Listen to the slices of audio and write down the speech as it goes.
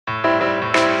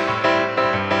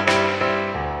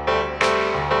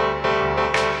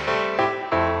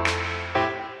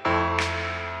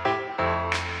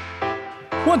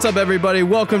What's up, everybody?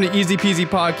 Welcome to EZPZ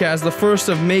Podcast, the first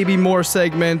of maybe more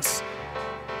segments.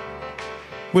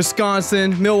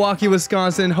 Wisconsin, Milwaukee,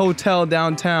 Wisconsin, hotel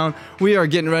downtown. We are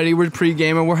getting ready. We're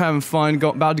pre-gaming. We're having fun.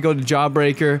 About to go to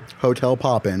Jawbreaker. Hotel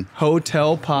poppin'.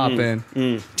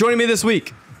 Joining me this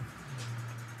week,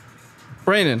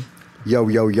 Brandon. Yo.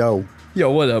 Yo,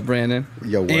 what up, Brandon?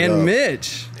 Yo, what and up?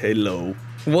 Mitch. Hello.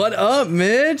 What up,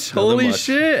 Mitch? Holy much.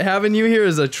 shit. Having you here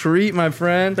is a treat, my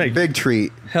friend. Big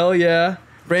treat. Hell yeah.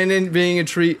 Brandon being a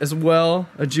treat as well.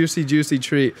 A juicy, juicy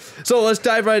treat. So let's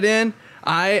dive right in.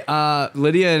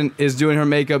 Lydia is doing her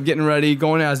makeup, getting ready,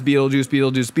 going as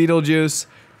Beetlejuice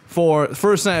for the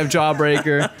first night of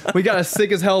Jawbreaker. We got a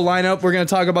sick as hell lineup. We're going to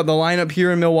talk about the lineup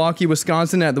here in Milwaukee,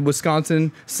 Wisconsin at the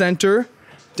Wisconsin Center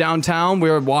downtown.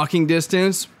 We're walking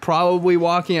distance, probably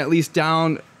walking at least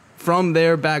down from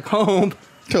there back home.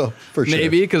 Oh, for sure.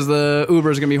 Maybe, because the Uber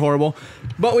is going to be horrible.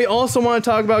 But we also want to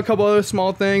talk about a couple other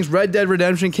small things. Red Dead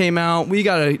Redemption came out. We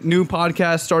got a new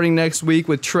podcast starting next week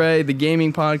with Trey, the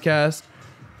gaming podcast.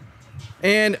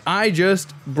 And I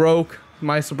just broke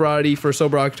my sobriety for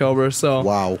Sober October. So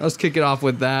Wow. Let's kick it off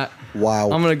with that.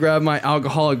 Wow. I'm going to grab my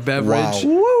alcoholic beverage. Wow.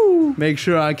 Woo! Make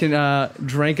sure I can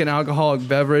drink an alcoholic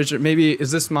beverage. Maybe,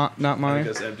 is this not mine? I think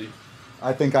that's empty.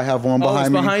 I think I have one Oh, it's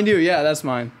behind me. behind you? Yeah, that's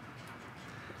mine.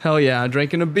 Hell yeah,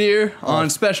 drinking a beer on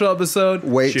special episode.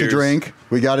 Wait Cheers. to drink.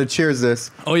 We got to cheers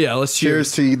this. Oh yeah, let's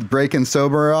cheers. Cheers to Breaking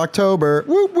Sober October.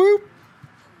 Whoop, whoop.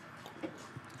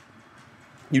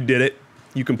 You did it.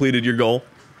 You completed your goal.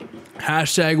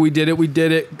 Hashtag we did it. Boys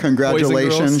and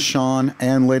Congratulations, girls. Shaun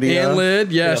and Lydia. And Lyd,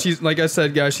 yeah, Yep. she's, like I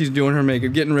said, guys, she's doing her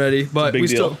makeup, getting ready. But big we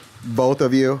deal. still. Both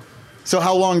of you. So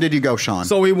how long did you go, Shaun?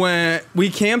 So we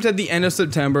camped at the end of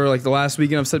September, like the last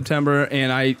weekend of September,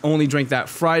 and I only drank that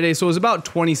Friday, so it was about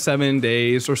 27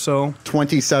 days or so.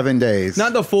 27 days.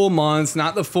 Not the full months,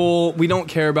 not the full. We don't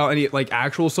care about any like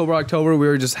actual Sober October. We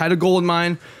were just had a goal in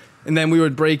mind, and then we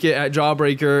would break it at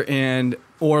Jawbreaker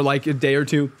or like a day or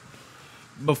two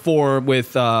before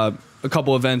with a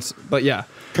couple events. But yeah.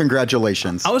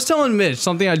 Congratulations. I was telling Mitch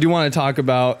something I do want to talk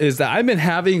about is that I've been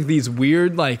having these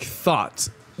weird like thoughts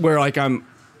where like I'm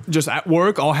just at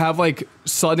work, I'll have like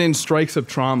sudden strikes of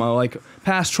trauma, like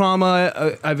past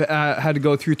trauma I've had to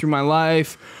go through my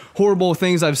life, horrible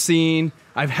things I've seen.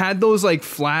 I've had those like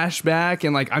flashback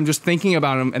and like I'm just thinking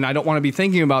about them and I don't want to be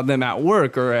thinking about them at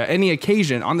work or at any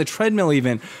occasion, on the treadmill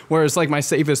even, where it's like my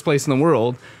safest place in the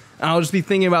world. And I'll just be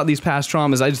thinking about these past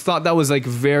traumas. I just thought that was like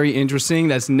very interesting.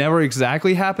 That's never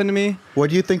exactly happened to me.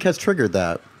 What do you think has triggered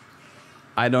that?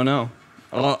 I don't know.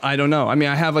 I don't know. I mean,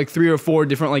 I have like 3 or 4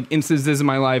 different like instances in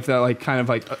my life that like kind of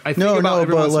like I think about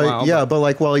every but once in a like while. yeah, but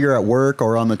like while you're at work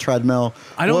or on the treadmill,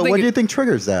 I don't think what do it- you think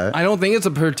triggers that? I don't think it's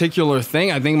a particular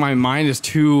thing. I think my mind is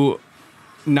too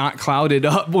not clouded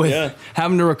up with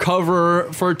having to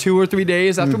recover for 2 or 3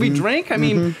 days after we drank. I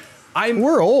mean,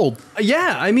 We're old.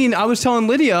 Yeah, I mean, I was telling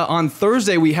Lydia on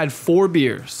Thursday we had 4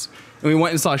 beers. And we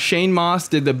went and saw Shane Moss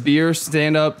did the beer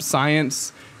stand-up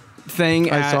science thing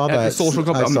at the social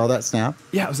club. I saw that snap.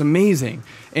 Yeah, it was amazing.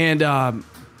 And I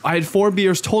had 4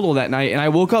 beers total that night, and I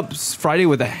woke up Friday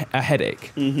with a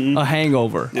headache, a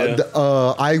hangover. Yeah.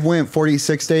 I went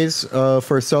 46 days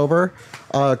for sober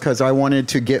because I wanted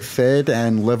to get fit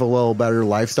and live a little better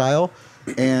lifestyle.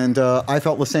 And I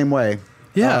felt the same way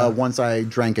once I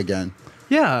drank again.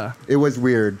 Yeah. It was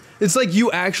weird. It's like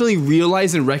you actually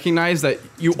realize and recognize that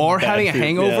you are Bad having a food,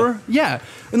 hangover. Yeah.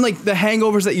 And like the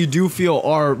hangovers that you do feel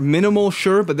are minimal,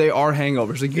 sure, but they are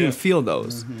hangovers. Like you can feel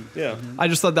those. Yeah. I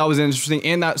just thought that was interesting.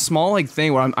 And that small like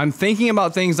thing where I'm thinking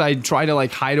about things I try to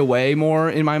like hide away more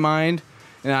in my mind.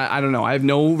 And I don't know. I have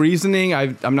no reasoning.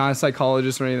 I'm not a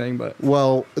psychologist or anything, but.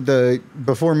 Well,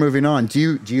 before moving on,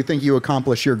 do you think you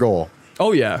accomplished your goal?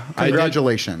 Oh, yeah. I did.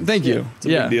 Congratulations. Thank you. It's a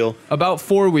big deal. About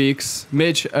 4 weeks.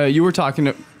 Mitch, you were talking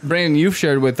to Brandon. You've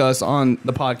shared with us on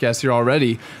the podcast here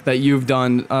already that you've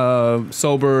done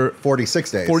sober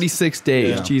 46 days. 46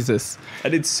 days. Yeah. Jesus. I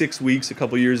did 6 weeks a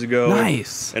couple years ago.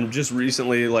 Nice. And just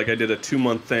recently, like I did a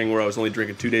 2-month thing where I was only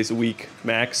drinking 2 days a week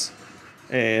max.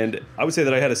 And I would say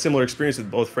that I had a similar experience with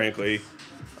both, frankly,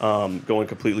 going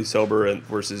completely sober and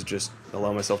versus just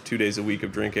allowing myself 2 days a week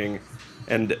of drinking.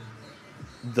 And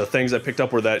the things I picked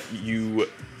up were that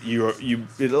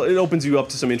it opens you up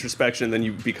to some introspection, and then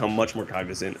you become much more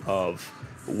cognizant of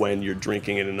when you're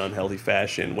drinking in an unhealthy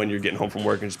fashion, when you're getting home from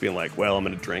work and just being like, well, I'm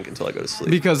going to drink until I go to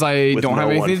sleep. Because I With don't have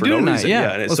no one anything to for do no tonight. reason.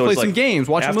 Yeah. And Let's so play it's some like, games,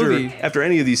 watch a movie. After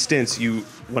any of these stints,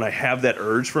 when I have that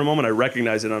urge for a moment, I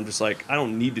recognize it, and I'm just like, I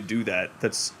don't need to do that.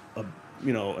 That's an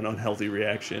unhealthy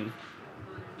reaction.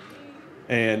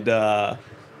 And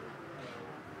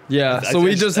yeah, so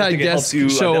we just had guests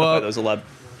show up. That was a lot.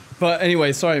 But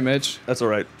anyway, sorry, Mitch. That's all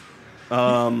right.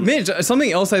 Mitch,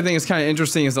 something else I think is kind of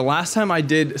interesting is the last time I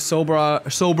did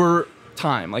sober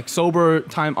time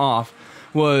off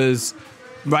was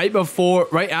right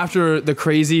after the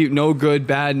crazy, no good,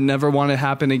 bad, never want to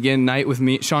happen again night with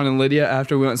me, Shaun and Lydia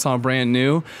after we went and saw Brand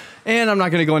New. And I'm not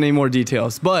going to go into any more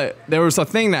details, but there was a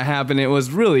thing that happened. It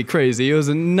was really crazy. It was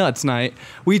a nuts night.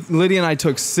 Lydia and I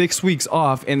took 6 weeks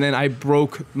off, and then I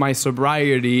broke my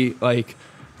sobriety,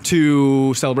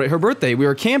 to celebrate her birthday. We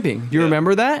were camping. Do you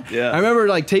remember that? Yeah. I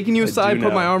remember taking you aside,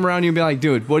 put my arm around you and be like,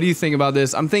 dude, what do you think about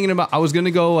this? I'm thinking about, I was going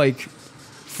to go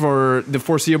for the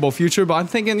foreseeable future, but I'm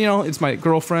thinking, it's my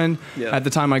girlfriend. Yeah. At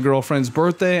the time, my girlfriend's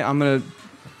birthday. I'm going to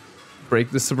break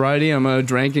the sobriety. I'm going to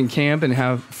drink and camp and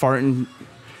have fart and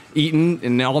eaten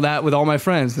and all that with all my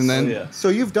friends. And then So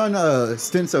you've done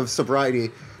stints of sobriety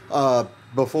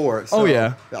before. So,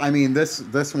 I mean,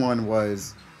 this one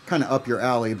was kind of up your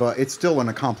alley, but it's still an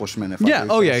accomplishment. If I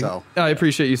do say so. I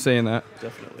appreciate you saying that.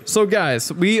 Definitely. So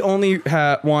guys, I only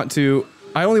want to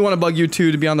bug you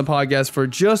two to be on the podcast for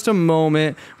just a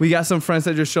moment. We got some friends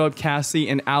that just showed up. Cassie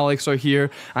and Alex are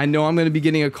here. I know I'm going to be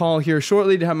getting a call here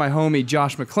shortly to have my homie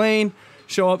Josh McClain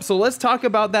show up. So let's talk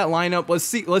about that lineup.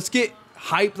 Let's get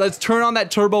hype. Let's turn on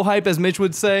that turbo hype, as Mitch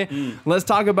would say. Let's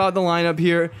talk about the lineup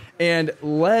here, and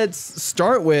let's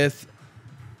start with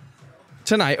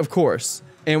tonight, of course.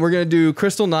 And we're gonna do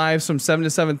Crystal Knives from 7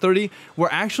 to 7:30. We're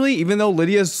actually, even though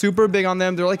Lydia's super big on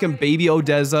them, they're like in Baby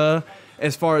Odessa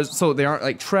as far as, so they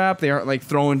aren't trapped, they aren't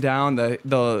throwing down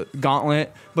the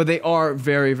gauntlet, but they are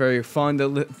very, very fun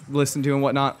to listen to and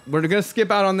whatnot. We're gonna skip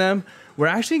out on them. We're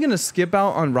actually gonna skip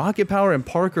out on Rocket Power and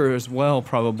Parker as well,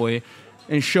 probably,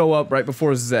 and show up right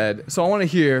before Zed. So I want to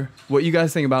hear what you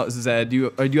guys think about Zed.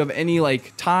 Do you have any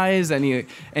ties? Any?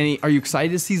 Are you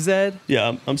excited to see Zed?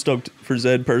 Yeah, I'm stoked for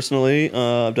Zed personally.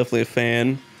 I'm definitely a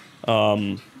fan.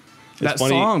 That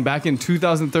song back in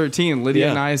 2013,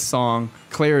 Lydia and I's song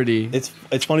Clarity. It's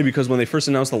funny because when they first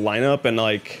announced the lineup and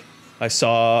I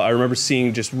remember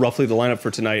seeing just roughly the lineup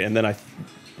for tonight, and then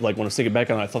when I was thinking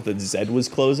back on it, I thought that Zed was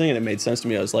closing, and it made sense to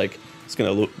me. I was like, it's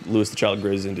going to Lewis the Child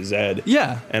Grizz into Zed.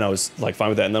 Yeah. And I was fine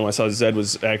with that. And then when I saw Zed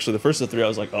was actually the first of the three, I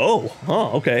was like,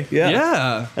 okay, yeah.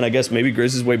 Yeah. And I guess maybe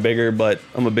Grizz is way bigger, but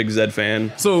I'm a big Zed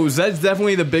fan. So Zed's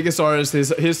definitely the biggest artist.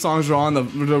 His songs are on the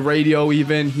radio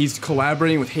even. He's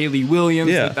collaborating with Haley Williams.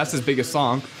 Yeah. That's his biggest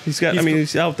song. He's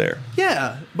out there.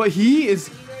 Yeah, but he is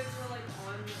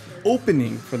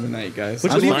opening for the night, guys.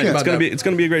 Which is fine. It's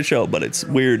gonna be a great show, but it's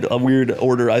a weird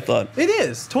order, I thought. It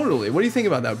is, totally. What do you think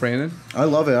about that, Brandon? I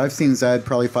love it. I've seen Zed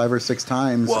probably 5 or 6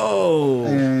 times. Whoa.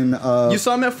 And you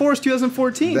saw him at Forest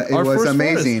 2014. It was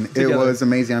amazing. It was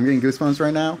amazing. I'm getting goosebumps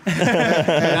right now.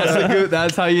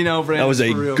 That's how you know, Brandon. That was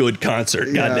a good concert.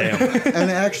 Yeah. Goddamn. And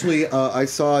actually, I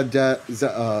saw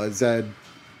Zed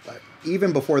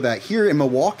even before that here in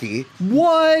Milwaukee.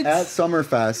 What? At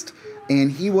Summerfest.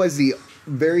 And he was the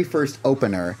very first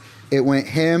opener. It went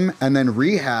him and then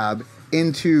Rehab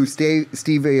into Steve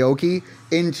Aoki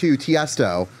into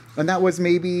Tiesto, and that was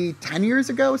maybe 7 years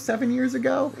ago.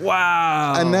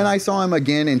 Wow. And then I saw him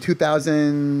again in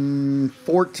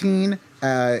 2014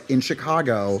 in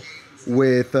Chicago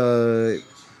with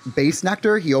Bass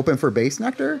Nectar. He opened for Bass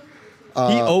Nectar.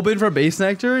 He opened for Bass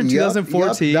Nectar in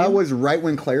 2014. Yep. That was right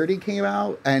when Clarity came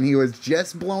out, and he was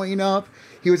just blowing up.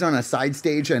 He was on a side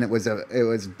stage, and it was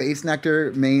Bass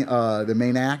Nectar the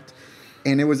main act,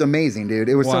 and it was amazing, dude.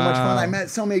 It was so much fun. I met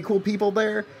so many cool people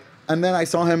there, and then I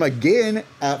saw him again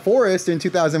at Forest in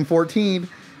 2014,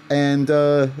 and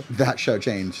that show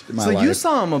changed my life. So you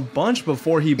saw him a bunch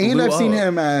before he blew up. And I've seen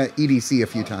him at EDC a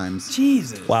few times.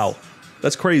 Jesus. Wow,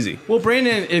 that's crazy. Well,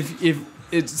 Brandon, if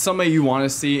it's somebody you want to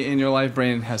see in your life,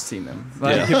 Brandon has seen them.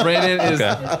 Brandon is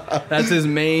that's his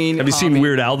main. Have you seen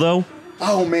Weird Al though?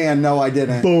 Oh man, no, I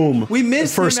didn't. Boom. We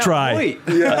missed first him try. Hoyt.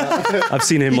 Yeah. I've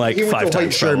seen him 5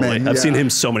 times probably. I've seen him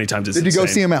so many times. Did you go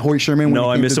see him at Hoyt Sherman? No,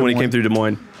 I missed it when he came through Des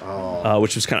Moines.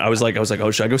 Which was kind of. I was like,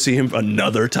 oh, should I go see him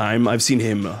another time? I've seen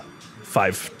him at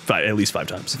least 5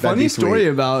 times. Funny story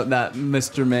about that,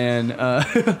 Mr. Man.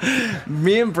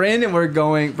 Me and Brandon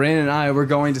and I were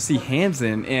going to see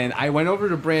Hanson, and I went over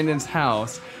to Brandon's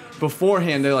house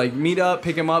beforehand to meet up,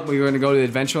 pick him up. We were going to go to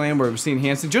Adventureland where we're seeing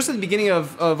Hanson just at the beginning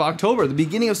of October, the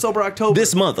beginning of Sober October.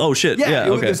 This month. Oh, shit. Yeah,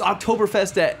 it was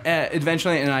Oktoberfest at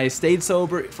Adventureland, and I stayed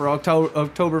sober for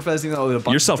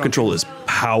Oktoberfest. Your self-control is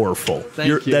powerful.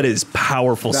 Thank you. That is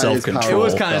powerful self-control. It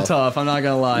was kind of tough. I'm not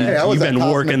going to lie. Hey, you've been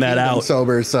working that out.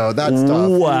 Sober, so that's tough.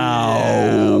 Wow.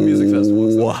 Yeah, music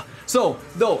festival. So,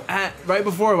 though, right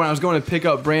before when I was going to pick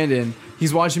up Brandon,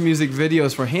 he's watching music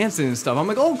videos for Hanson and stuff. I'm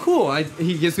like, oh, cool.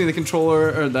 He gives me the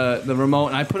controller or the remote,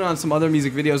 and I put on some other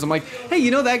music videos. I'm like, hey,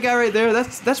 you know that guy right there?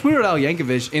 That's Weird Al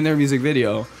Yankovic in their music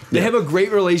video. They have a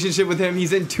great relationship with him.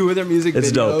 He's in 2 of their music videos.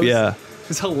 It's dope, yeah.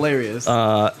 It's hilarious.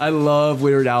 I love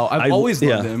Weird Al. I've always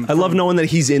loved him. I love knowing that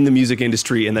he's in the music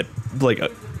industry and that, like,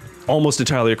 almost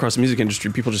entirely across the music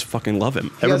industry, people just fucking love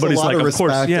him. Everybody's like, of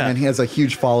course, yeah. And he has a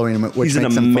huge following, which he's an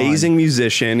makes him amazing fun.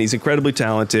 musician. He's incredibly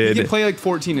talented. He can play like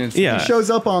 14 instruments. Yeah. He shows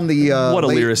up on the what a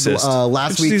lyricist.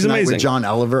 Last week's night with John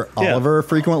Oliver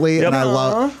frequently, Yep. and I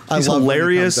love. He's love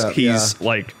hilarious. When he comes up, He's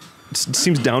like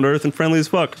seems down to earth and friendly as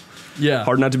fuck. Yeah.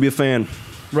 Hard not to be a fan.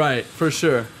 Right, for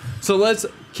sure. So let's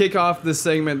kick off this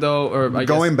segment though, or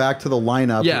going back to the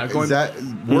lineup. Yeah,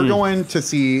 we're going to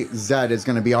see Zed is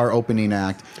going to be our opening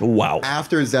act. Wow.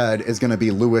 After Zed is going to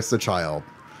be Louis the Child.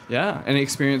 Yeah, any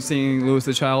experience seeing Louis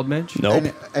the Child, Mitch?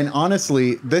 Nope. And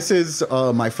honestly, this is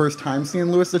my first time seeing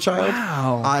Louis the Child.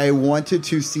 Wow. I wanted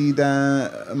to see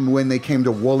them when they came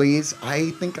to Woolies.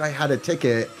 I think I had a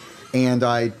ticket, and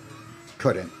I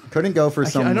couldn't go for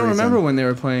some reason. I don't remember when they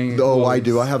were playing. Oh, I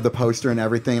do. I have the poster and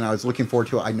everything. And I was looking forward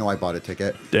to it. I know I bought a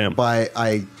ticket. Damn. But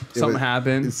something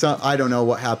happened. I don't know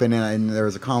what happened, and there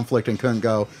was a conflict and couldn't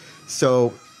go.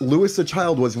 So Louis the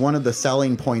Child was one of the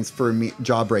selling points for me,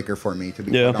 Jawbreaker for me, to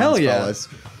be quite honest, Hell yeah. fellas.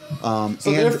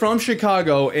 So they're from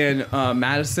Chicago, and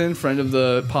Madison, friend of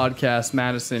the podcast,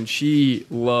 Madison, she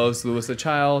loves Louis the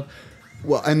Child.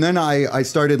 Well, and then I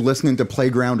started listening to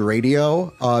Playground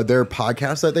Radio, their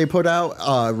podcast that they put out,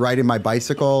 riding my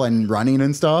bicycle and running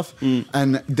and stuff.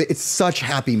 And it's such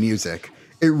happy music.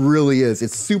 It really is.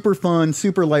 It's super fun,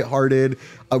 super lighthearted,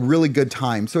 a really good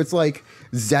time. So it's like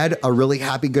Zed, a really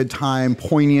happy good time,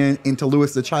 poignant, into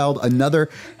Louis the Child, another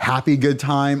happy good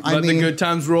time. Let the good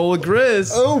times roll with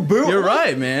Grizz. Oh, boo. You're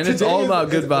right, man. It's all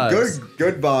about good vibes.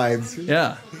 Good vibes.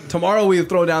 Yeah. Tomorrow we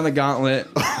throw down the gauntlet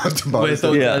with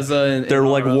Odessa and they're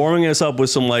like warming us up with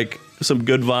some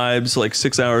good vibes, like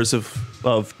 6 hours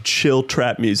of chill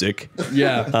trap music.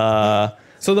 Yeah.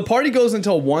 So the party goes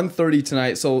until 1:30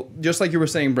 tonight. So just like you were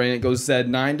saying, Brandon, it goes Zed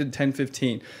 9 to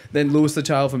 10:15. Then Louis the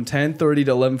Child from 10:30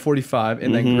 to 11:45,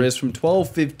 and then Grizz from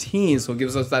 12:15. So it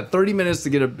gives us that 30 minutes to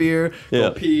get a beer,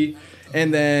 go pee,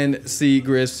 and then see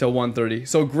Grizz till 1:30.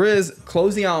 So Grizz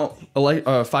closing out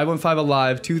 515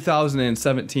 Alive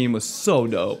 2017 was so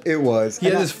dope. It was. He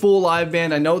had his full live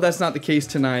band. I know that's not the case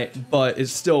tonight, but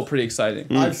it's still pretty exciting.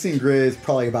 I've seen Grizz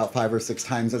probably about 5 or 6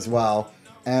 times as well.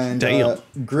 And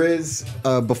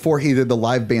Grizz, before he did the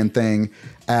live band thing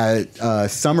at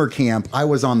summer camp, I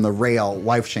was on the rail,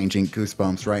 life-changing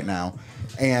goosebumps right now.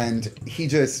 And he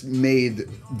just made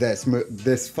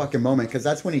this fucking moment, because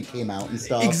that's when he came out and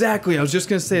stuff. Exactly, I was just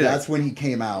gonna say that. That's when he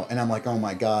came out, and I'm like, oh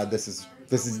my god,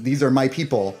 these are my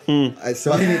people.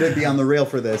 So I need to be on the rail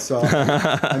for this. So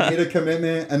I made a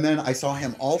commitment, and then I saw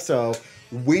him also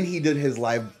when he did his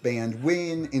live band,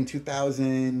 in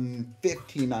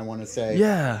 2015, I want to say.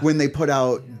 Yeah. When they put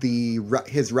out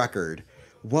his record.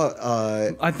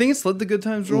 I think it's Let the Good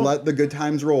Times Roll. Let the Good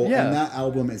Times Roll. Yeah. And that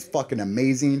album is fucking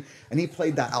amazing. And he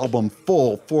played that album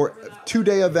full for a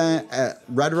 2-day event at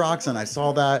Red Rocks, and I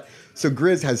saw that. So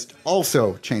Grizz has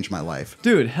also changed my life.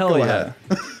 Dude, hell yeah.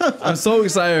 I'm so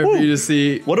excited for you to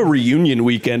see. What a reunion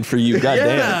weekend for you,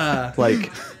 goddamn. Yeah.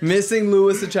 Like, missing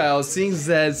Louis the Child, seeing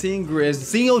Zed, seeing Grizz,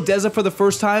 seeing Odessa for the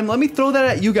first time. Let me throw that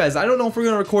at you guys. I don't know if we're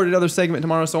going to record another segment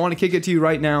tomorrow, so I want to kick it to you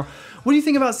right now. What do you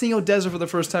think about seeing Odessa for the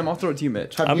first time? I'll throw it to you,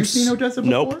 Mitch. Have you seen Odessa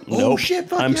before? Nope. Oh, shit,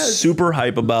 fuck I'm yes. super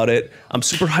hype about it. I'm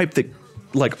super hyped that,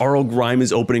 like, Arl Grime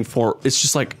is opening for... It's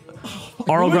just like...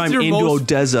 Arl Grime into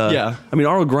Odessa. Yeah. I mean,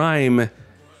 Arl Grime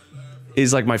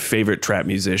is like my favorite trap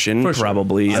musician, For sure.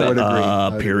 probably. I would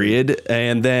agree. Period.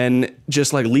 And then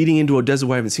just like leading into Odessa,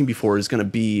 who I haven't seen before, is going to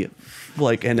be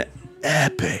like an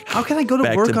epic. How can I go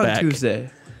to work on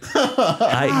Tuesday?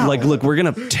 Look, we're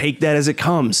gonna take that as it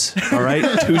comes. All right,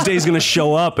 Tuesday's gonna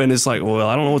show up, and it's like, well,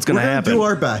 I don't know what's gonna happen.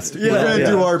 We're gonna do our best. We're gonna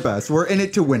do our best. We're in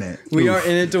it to win it. We are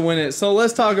in it to win it. So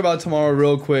let's talk about tomorrow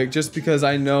real quick, just because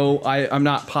I know I'm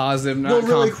not positive.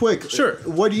 Really quick. Sure.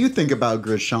 What do you think about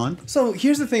Grizz, Shaun? So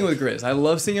here's the thing with Grizz. I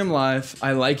love seeing him live.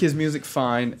 I like his music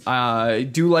fine. I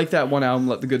do like that one album,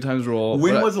 Let the Good Times Roll.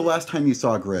 When was the last time you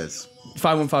saw Grizz?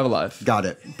 515 Alive. Got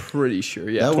it. Pretty sure,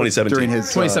 yeah. That was 2017. during his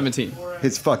 2017.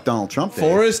 His fuck Donald Trump days.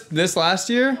 Forrest this last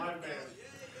year?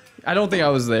 I don't think I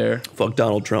was there. Fuck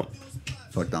Donald Trump.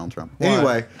 Fuck Donald Trump. Why?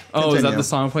 Anyway. Oh, is that continue. the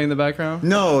song playing in the background?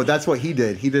 No, that's what he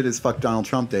did. He did his fuck Donald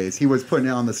Trump days. He was putting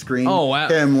it on the screen. Oh, wow.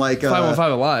 Him like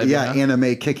 515 Alive. Yeah,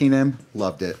 anime kicking him.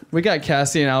 Loved it. We got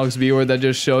Cassie and Alex B-Word that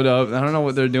just showed up. I don't know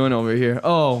what they're doing over here.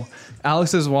 Oh,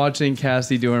 Alex is watching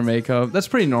Cassie do her makeup. That's a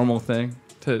pretty normal thing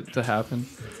to happen.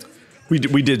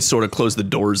 We did sort of close the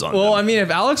doors on Well, them. I mean, if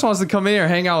Alex wants to come in here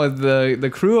and hang out with the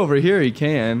crew over here, he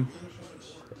can.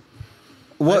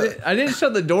 What? I didn't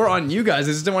shut the door on you guys.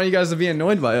 I just didn't want you guys to be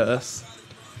annoyed by us.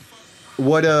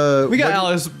 What? We got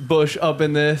Alex Bush up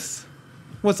in this.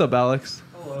 What's up, Alex?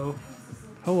 Hello.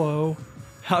 Hello.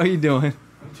 How are you doing?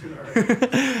 I'm doing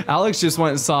alright. Alex just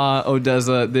went and saw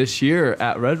ODESZA this year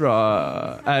at Red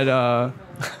Rock, at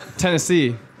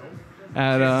Tennessee,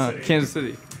 at Kansas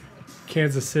City.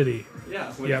 Kansas City.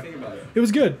 Yeah, what Yep. do you think about it? It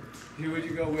was good. Who would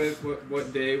you go with?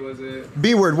 What day was it?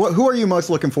 B-word, who are you most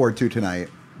looking forward to tonight?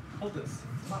 Hold this.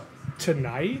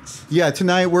 Tonight? Yeah,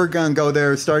 tonight we're going to go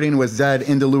there, starting with Zed,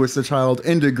 into Louis the Child,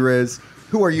 into Grizz.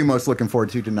 Who are you most looking forward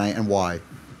to tonight, and why?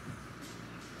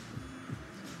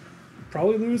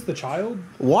 Probably Lose the Child.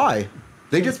 Why?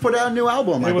 They just put out a new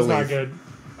album, I It was believe. not good.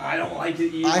 I don't like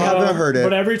it either. I haven't heard it.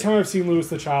 But every time I've seen Louis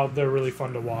the Child, they're really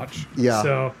fun to watch. Yeah.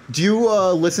 So, Do you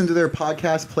listen to their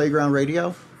podcast, Playground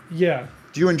Radio? yeah,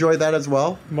 Do you enjoy that as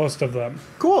well? most of them.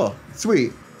 Cool.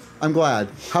 Sweet. I'm glad.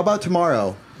 How about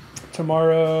tomorrow?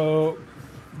 Tomorrow,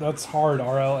 that's hard.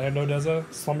 RL and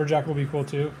ODESZA. Slumberjack will be cool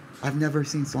too. I've never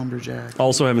seen Slumberjack.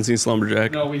 Also haven't seen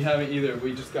Slumberjack. No, we haven't either.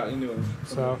 We just got into it.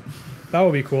 So, that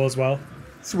will be cool as well.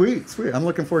 Sweet, sweet. I'm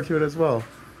looking forward to it as well.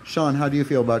 Shaun, how do you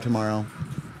feel about tomorrow?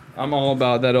 I'm all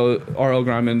about that RL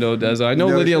Grime and ODESZA. I know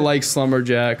No Lydia shit. likes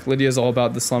Slumberjack. Lydia's all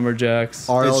about the Slumberjacks.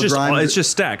 It's just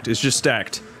stacked. It's just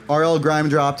stacked. RL Grime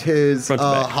dropped his Front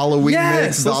to back. Halloween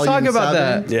Yes, Mix let's talk Volume about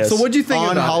 7 that. Yes. So what'd you think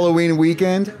on about it? Halloween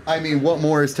weekend. I mean, what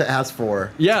more is to ask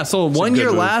for? Yeah, so one good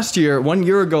year move. one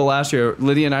year ago last year,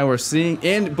 Lydia and I were seeing,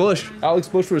 and Alex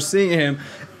Bush was seeing him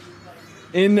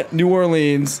in New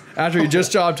Orleans after he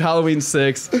just dropped Halloween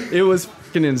 6. It was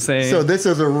fucking insane. So this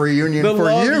is a reunion the for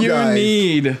love you you guys.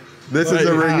 need. This is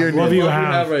a Love reunion. you. Love you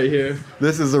have. have right here.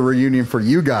 This is a reunion for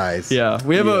you guys. Yeah,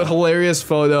 we have a hilarious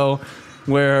photo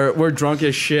where we're drunk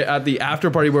as shit at the after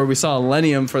party where we saw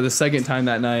Millennium for the second time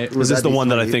that night. Is this That'd the be one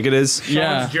that I sweet. think it is?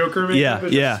 Yeah. Shaun's Joker makeup Yeah,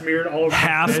 is yeah. just smeared all over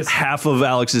my face. Half of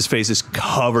Alex's face is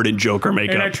covered in Joker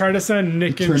makeup. And I tried to send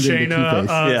Nick and turned into Shayna Two-Face.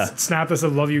 Yeah. snap that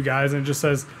said "Love you guys" and it just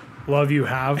says "Love you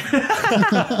have."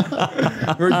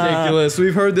 Ridiculous.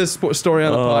 We've heard this story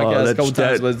on the podcast a couple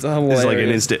times, but it's hilarious. It's like an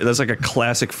instant. That's like a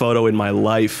classic photo in my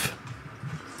life.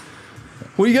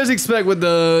 What do you guys expect with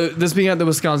this being at the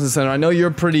Wisconsin Center? I know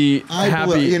you're pretty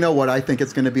happy. You know what I think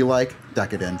it's going to be like?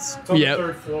 Decadence. It's on Yep. the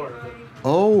third floor.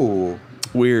 Oh.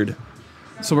 Weird.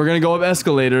 So we're gonna go up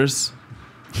escalators.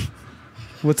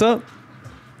 What's up?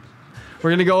 We're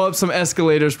gonna go up some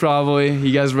escalators probably.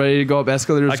 You guys ready to go up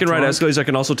escalators? I can ride drunk? escalators. I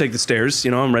can also take the stairs.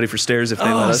 You know, I'm ready for stairs if they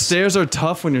let Oh, us. stairs are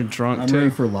tough when you're drunk I'm too. ready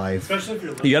for life. Especially if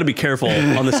you're You got to be careful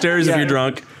on the stairs if Yeah. you're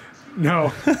drunk.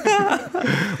 no.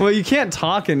 Well, you can't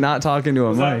talk and not talk into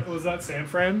a mic. Was that San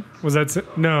Fran? Was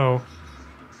that no?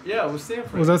 Yeah, it was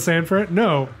Stanford. Was that San Fran?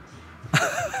 No.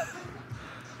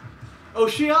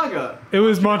 Oshiaga? It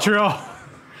was Montreal.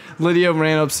 Lydia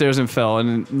ran upstairs and fell,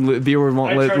 and Bieber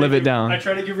won't live it down. I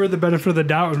tried to give her the benefit of the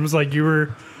doubt and was like, "You were."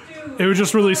 It was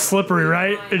just really slippery,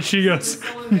 right? And she goes,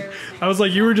 "I was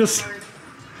like, you were just."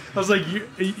 I was like,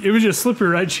 "It was just slippery,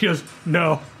 right?" She goes,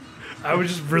 "No, I was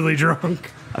just really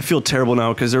drunk." I feel terrible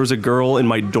now because there was a girl in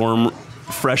my dorm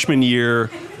freshman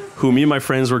year who me and my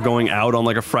friends were going out on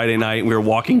like a Friday night. And we were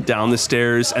walking down the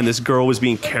stairs and this girl was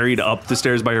being carried up the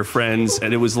stairs by her friends.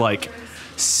 And it was like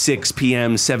 6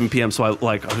 p.m., 7 p.m. So I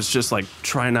was just like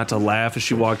trying not to laugh as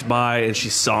she walked by and she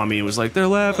saw me and was like, "They're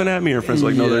laughing at me." Her friends were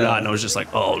like, "No, they're not." And I was just like,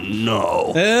 "Oh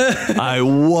no."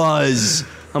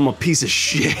 I'm a piece of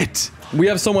shit. We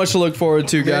have so much to look forward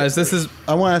to, guys. This is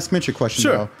I want to ask Mitch a question,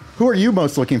 Sure. though. Who are you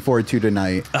most looking forward to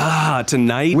tonight?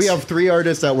 Tonight We have 3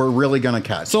 artists that we're really going to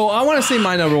catch. so. I want to say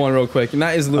my number one real quick, and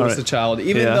that is Louis right. the Child.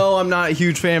 Even Yeah. though I'm not a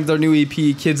huge fan of their new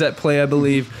EP, Kids at Play, I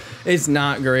believe it's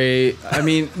not great. I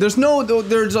mean, there's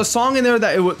a song in there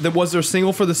that was their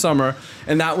single for the summer,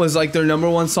 and that was like their number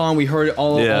one song. We heard it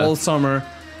all summer.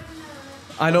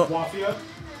 I don't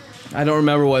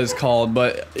remember what it's called,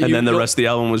 but and then the rest of the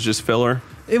album was just filler.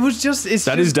 It was just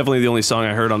That is definitely the only song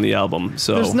I heard on the album.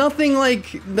 So There's nothing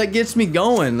like that gets me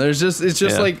going. It's just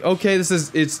Yeah. like, okay,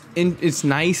 it's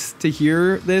nice to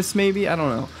hear this. Maybe I don't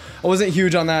know. I wasn't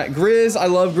huge on that. Grizz, I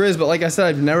love Grizz, but like I said,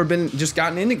 I've never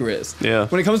gotten into Grizz. Yeah.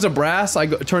 When it comes to brass, I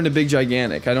turn to Big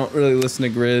Gigantic. I don't really listen to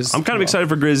Grizz. I'm kind of excited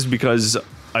for Grizz because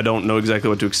I don't know exactly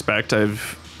what to expect.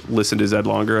 I've listened to Zed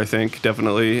longer, I think,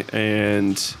 definitely.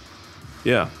 And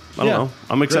yeah, I don't know.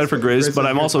 I'm excited for Grizz, Grizz but is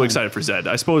I'm good also fun. excited for Zed.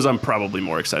 I suppose I'm probably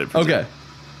more excited for Okay. Zed.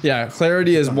 Yeah,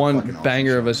 Clarity is one fucking awesome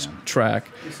banger of a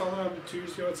track. We saw them 2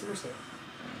 years ago at Somerset.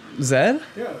 Zed?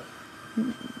 Yeah.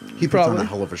 he puts probably. on a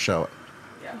hell of a show.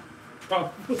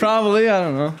 Probably. I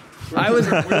don't know. I was.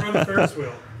 We were on the Ferris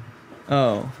wheel.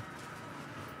 Oh.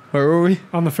 Where were we?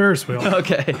 On the Ferris wheel.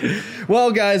 Okay.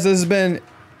 Well, guys, this has been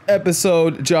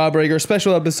episode Jawbreaker,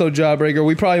 special episode Jawbreaker.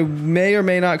 We probably may or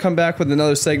may not come back with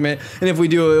another segment, and if we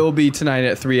do, it will be tonight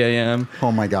at 3 a.m.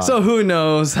 Oh my God. So who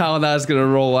knows how that's gonna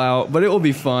roll out, but it will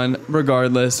be fun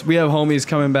regardless. We have homies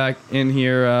coming back in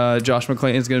here. Josh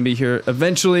McClayton's gonna be here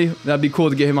eventually. That'd be cool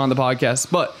to get him on the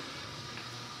podcast. But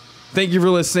thank you for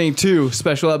listening to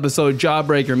special episode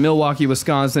Jawbreaker, Milwaukee,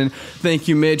 Wisconsin. Thank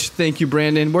you, Mitch. Thank you,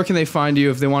 Brandon. Where can they find you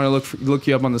if they want to look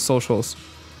you up on the socials?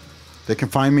 They can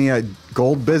find me at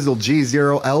Gold Bizzle,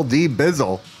 G0LD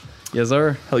Bizzle. Yes,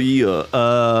 sir. Hell yeah.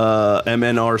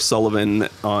 MNR Sullivan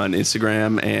on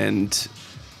Instagram and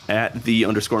at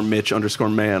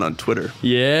 @the_Mitch_man on Twitter.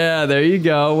 Yeah, there you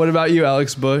go. What about you,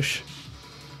 Alex Bush?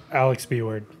 Alex B.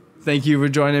 Word. Thank you for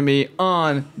joining me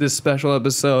on this special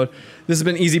episode. This has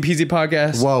been EZPZ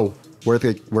Podcast. Whoa. Where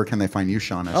can they find you,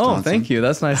 Shaun S. Oh, Johnson? thank you.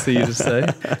 That's nice of you to say.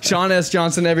 Shaun S.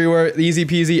 Johnson everywhere. Easy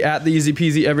Peasy at the Easy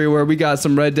Peasy everywhere. We got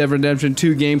some Red Dead Redemption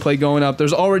 2 gameplay going up.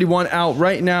 There's already one out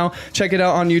right now. Check it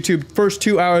out on YouTube. First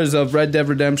 2 hours of Red Dead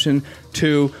Redemption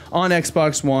 2 on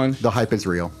Xbox One. The hype is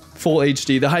real. Full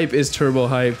HD. The hype is turbo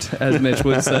hyped, as Mitch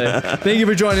would say. Thank you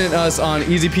for joining us on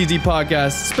EZPZ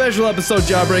Podcast. Special episode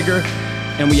Jawbreaker.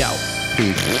 And we out.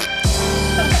 Peace.